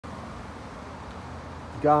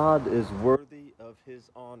God is worthy of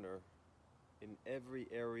his honor in every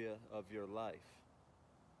area of your life.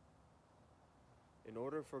 In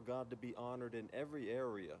order for God to be honored in every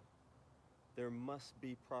area, there must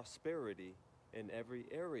be prosperity in every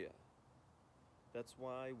area. That's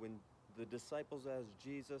why when the disciples asked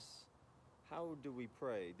Jesus, "How do we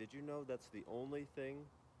pray?" Did you know that's the only thing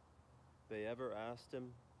they ever asked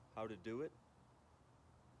him how to do it?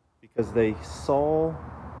 Because they saw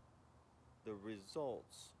the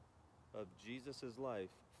results of Jesus' life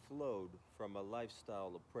flowed from a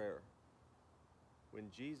lifestyle of prayer.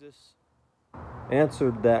 When Jesus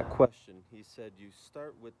answered that question, he said, "You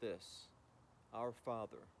start with this, Our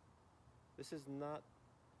Father." This is not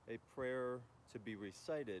a prayer to be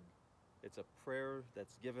recited. It's a prayer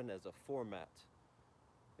that's given as a format.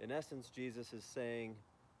 In essence, Jesus is saying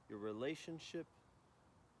your relationship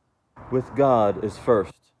with God is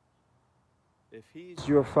first. If he's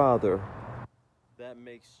your father, that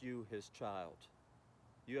makes you his child.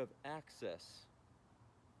 You have access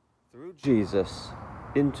through Jesus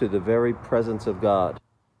into the very presence of God.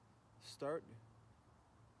 Start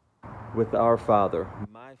with our Father,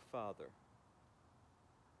 my Father.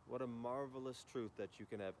 What a marvelous truth that you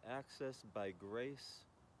can have access by grace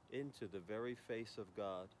into the very face of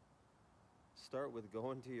God. Start with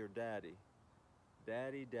going to your daddy.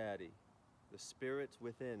 Daddy, daddy. The spirit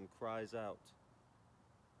within cries out,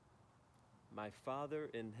 "My Father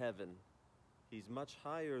in heaven." He's much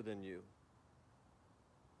higher than you.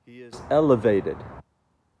 He is elevated.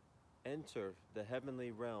 Enter the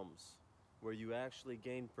heavenly realms where you actually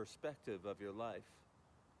gain perspective of your life.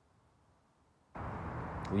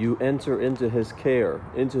 You enter into his care,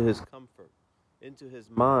 into his comfort, into his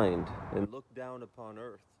mind, and look down upon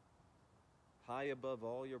earth. High above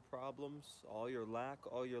all your problems, all your lack,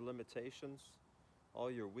 all your limitations, all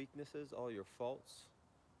your weaknesses, all your faults,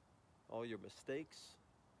 all your mistakes,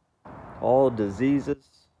 all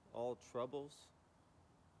diseases, all troubles.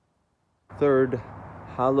 Third,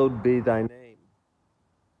 hallowed be thy name.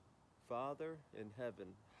 Father in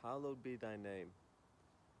heaven, hallowed be thy name.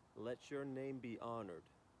 Let your name be honored.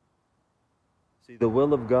 See, the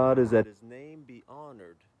will of God is that his name be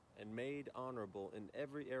honored and made honorable in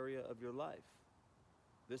every area of your life.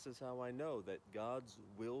 This is how I know that God's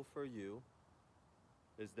will for you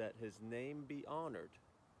is that his name be honored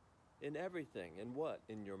in everything. In what?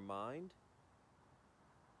 In your mind,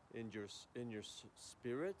 in your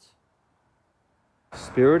spirit.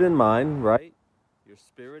 Spirit and mind, right? Your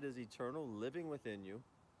spirit is eternal, living within you.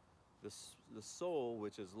 The soul,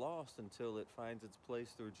 which is lost until it finds its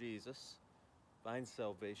place through Jesus, finds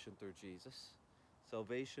salvation through Jesus.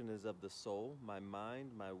 Salvation is of the soul. My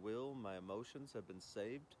mind, my will, my emotions have been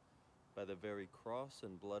saved by the very cross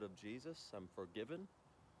and blood of Jesus. I'm forgiven.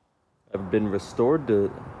 I've been restored to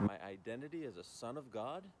my identity as a son of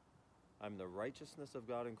God. I'm the righteousness of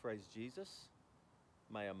God in Christ Jesus.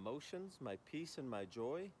 My emotions, my peace, and my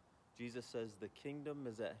joy. Jesus says the kingdom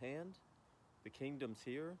is at hand. The kingdom's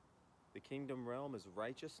here. The kingdom realm is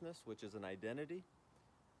righteousness, which is an identity.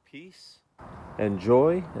 Peace and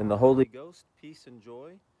joy, and the Holy Ghost, peace and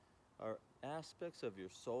joy, are aspects of your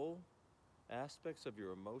soul, aspects of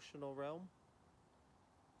your emotional realm.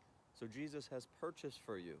 So Jesus has purchased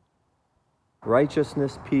for you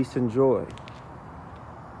righteousness, peace, and joy.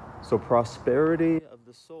 So prosperity of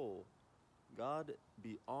the soul. God,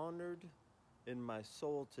 be honored in my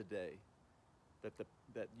soul today,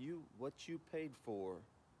 that what you paid for,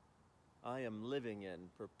 I am living in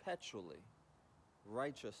perpetually.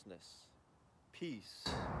 Righteousness, peace,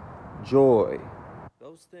 joy.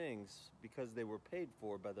 Those things, because they were paid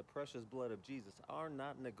for by the precious blood of Jesus, are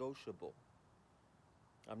not negotiable.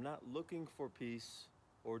 I'm not looking for peace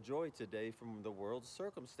or joy today from the world's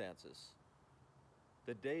circumstances.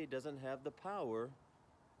 The day doesn't have the power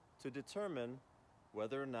to determine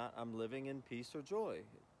whether or not I'm living in peace or joy.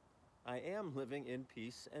 I am living in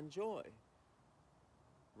peace and joy.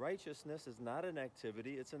 Righteousness is not an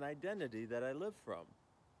activity, it's an identity that I live from.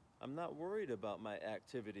 I'm not worried about my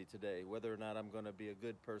activity today, whether or not I'm going to be a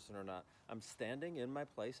good person or not. I'm standing in my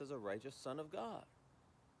place as a righteous son of God.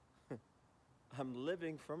 I'm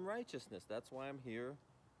living from righteousness. That's why I'm here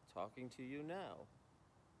talking to you now.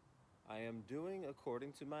 I am doing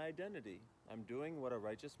according to my identity. I'm doing what a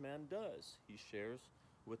righteous man does. He shares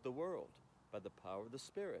with the world by the power of the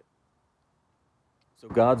Spirit. So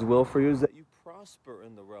God's will for you is that you prosper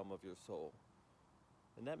in the realm of your soul.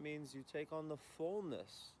 And that means you take on the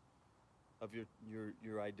fullness of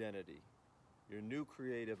your identity, your new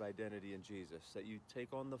creative identity in Jesus, that you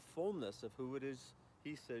take on the fullness of who it is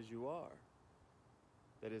he says you are,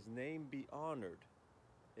 that his name be honored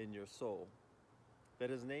in your soul, that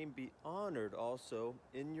his name be honored also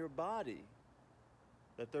in your body,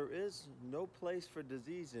 that there is no place for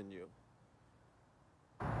disease in you.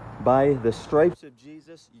 By the stripes of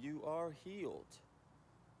Jesus, you are healed.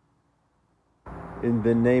 In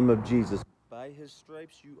the name of Jesus, by his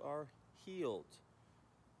stripes, you are healed.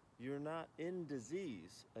 You're not in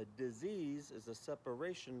disease. A disease is a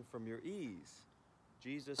separation from your ease.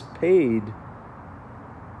 Jesus paid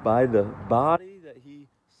by the body that he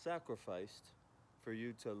sacrificed for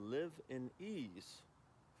you to live in ease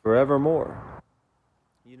forevermore.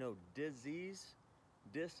 You know, disease,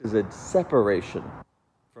 dis is a separation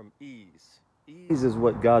from ease. Ease is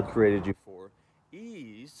what God created you for.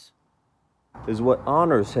 Ease is what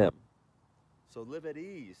honors him. So live at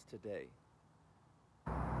ease today.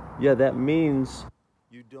 Yeah, that means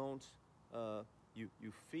you don't,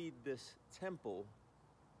 you feed this temple,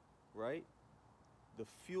 right? The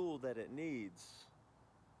fuel that it needs.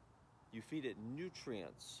 You feed it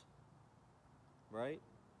nutrients, right?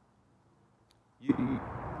 You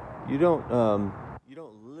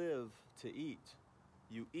don't live to eat.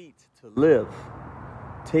 You eat to live.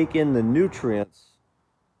 Take in the nutrients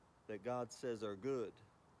that God says are good.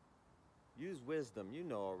 Use wisdom, you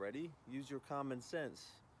know already. Use your common sense.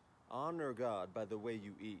 Honor God by the way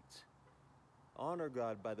you eat. Honor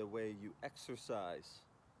God by the way you exercise.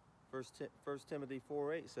 1 Timothy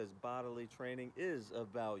 4:8 says bodily training is of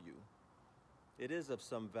value. It is of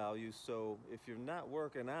some value, so if you're not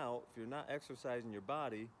working out, if you're not exercising your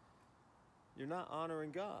body, you're not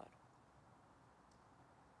honoring God.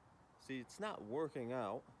 See, it's not working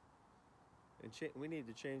out, and we need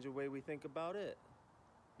to change the way we think about it.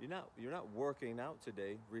 You're not working out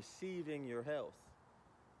today, receiving your health.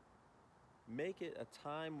 Make it a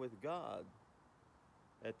time with God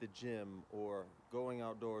at the gym or going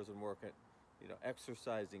outdoors and working,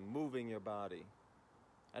 exercising, moving your body.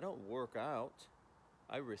 I don't work out.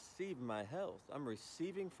 I receive my health. I'm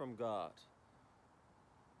receiving from God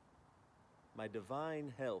my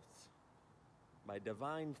divine health, my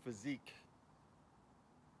divine physique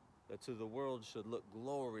that to the world should look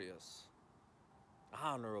glorious,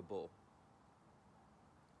 honorable.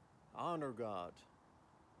 Honor God.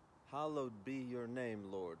 Hallowed be your name,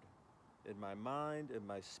 Lord. In my mind, in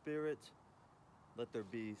my spirit, let there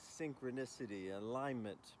be synchronicity,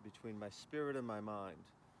 alignment between my spirit and my mind.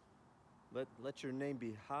 Let your name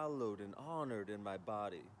be hallowed and honored in my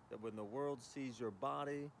body, that when the world sees your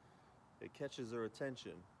body, it catches their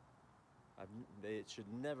attention. It should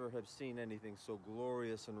never have seen anything so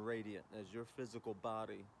glorious and radiant as your physical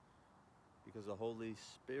body, because the Holy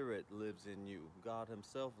Spirit lives in you. God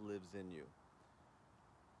himself lives in you.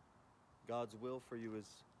 God's will for you is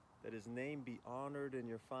that his name be honored in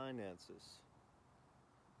your finances.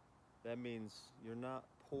 That means you're not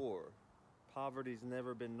poor. Poverty's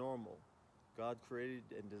never been normal. God created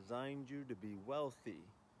and designed you to be wealthy,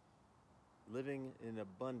 living in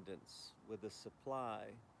abundance with a supply,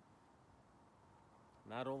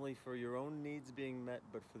 not only for your own needs being met,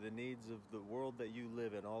 but for the needs of the world that you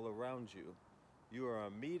live in all around you. You are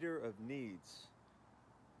a meter of needs.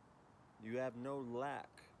 You have no lack.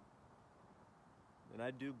 And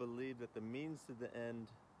I do believe that the means to the end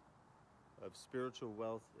of spiritual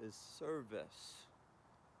wealth is service.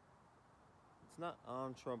 It's not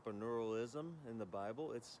entrepreneurialism in the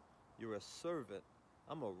Bible. It's you're a servant.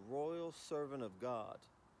 I'm a royal servant of God.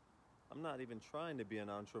 I'm not even trying to be an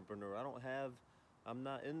entrepreneur. I'm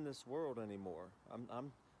not in this world anymore.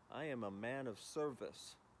 I am a man of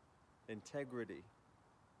service, integrity.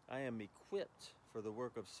 I am equipped for the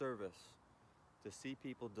work of service, to see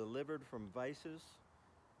people delivered from vices,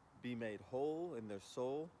 be made whole in their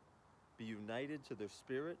soul, be united to their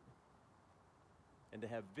spirit, and to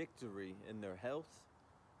have victory in their health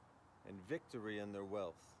and victory in their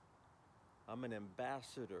wealth. I'm an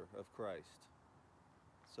ambassador of Christ.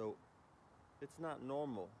 So it's not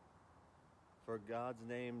normal for God's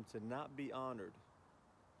name to not be honored.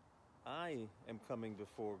 I am coming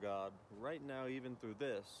before God right now, even through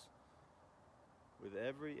this, with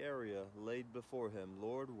every area laid before him.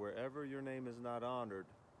 Lord, wherever your name is not honored,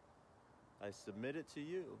 I submit it to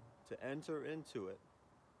you to enter into it.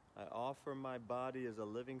 I offer my body as a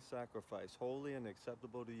living sacrifice, holy and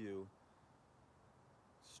acceptable to you.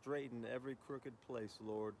 Straighten every crooked place,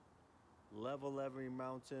 Lord. Level every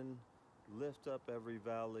mountain, lift up every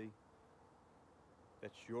valley,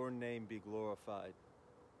 that your name be glorified.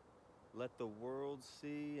 Let the world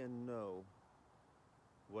see and know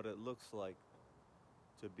what it looks like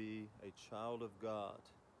to be a child of God,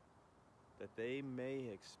 that they may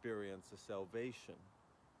experience a salvation,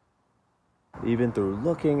 even through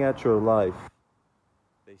looking at your life,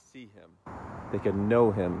 they see him, they could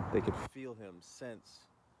know him, they could feel him, sense.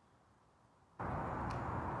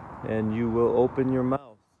 And you will open your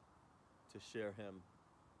mouth to share him.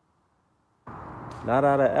 Not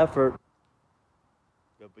out of effort,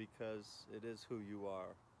 but because it is who you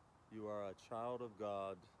are. You are a child of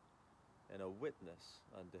God and a witness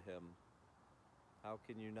unto him. How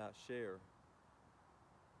can you not share?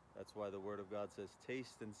 That's why the Word of God says,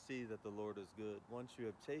 taste and see that the Lord is good. Once you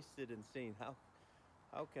have tasted and seen,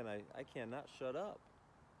 how can I cannot shut up.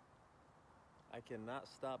 I cannot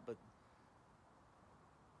stop, but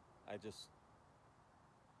I just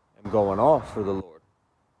am going off for the Lord.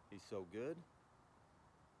 He's so good.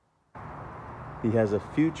 He has a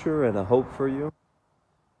future and a hope for you.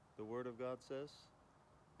 The Word of God says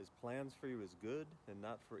his plans for you is good and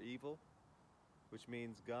not for evil, which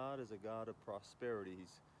means God is a God of prosperity.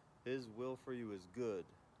 His will for you is good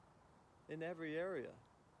in every area.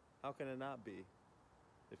 How can it not be?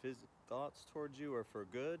 If his thoughts towards you are for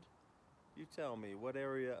good, you tell me, what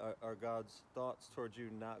area are God's thoughts towards you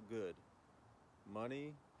not good?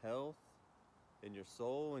 Money, health, in your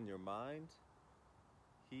soul, in your mind?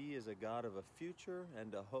 He is a God of a future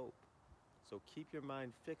and a hope. So keep your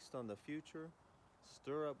mind fixed on the future.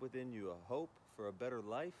 Stir up within you a hope for a better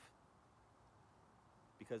life,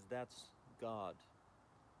 because that's God.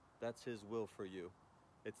 That's his will for you.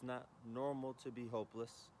 It's not normal to be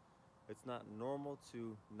hopeless. It's not normal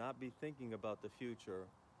to not be thinking about the future.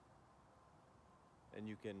 And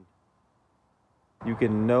you can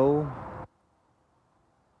know,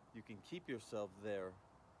 you can keep yourself there.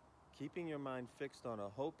 Keeping your mind fixed on a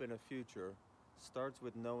hope and a future starts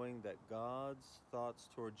with knowing that God's thoughts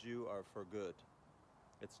towards you are for good.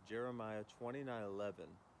 It's Jeremiah 29:11.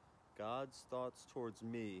 God's thoughts towards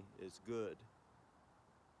me is good.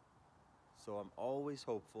 So I'm always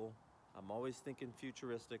hopeful. I'm always thinking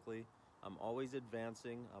futuristically. I'm always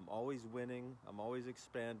advancing. I'm always winning. I'm always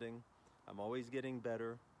expanding. I'm always getting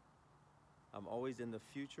better. I'm always in the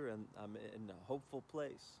future, and I'm in a hopeful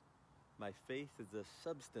place. My faith is the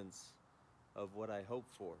substance of what I hope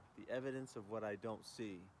for, the evidence of what I don't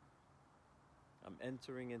see. I'm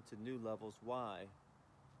entering into new levels. Why?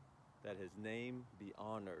 That his name be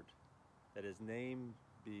honored, that his name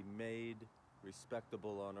be made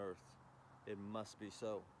respectable on earth. It must be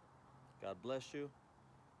so. God bless you.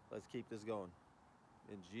 Let's keep this going.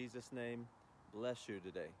 In Jesus' name, bless you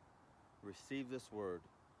today. Receive this word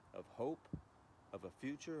of hope, of a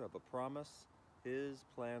future, of a promise. His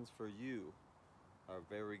plans for you are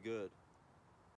very good.